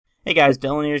Hey guys,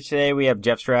 Dylan here. Today we have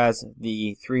Jeff Straz,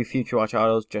 the 3 Future Watch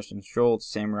autos, Justin Stroll,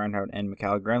 Sam Reinhart, and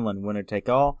Mikhail Grenlund. Winner take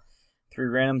all. 3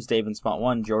 randoms, Dave in spot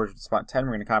 1, George in spot 10.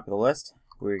 We're going to copy the list.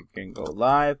 We're going to go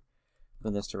live,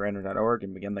 put this to random.org,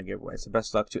 and begin the giveaway. So best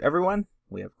of luck to everyone.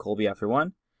 We have Colby after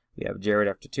 1. We have Jared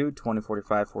after 2.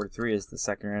 2045 43 is the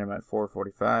second random at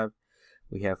 445.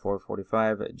 We have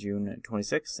 445 at June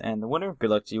 26th. And the winner, good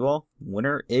luck to you all.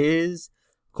 Winner is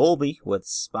Colby with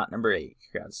spot number 8.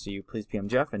 Congrats to you. Please PM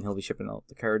Jeff, and he'll be shipping out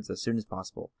the cards as soon as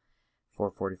possible.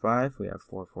 445. We have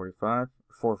 445.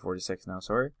 446 now,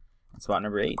 sorry. And spot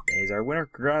number 8 is our winner.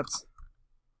 Congrats.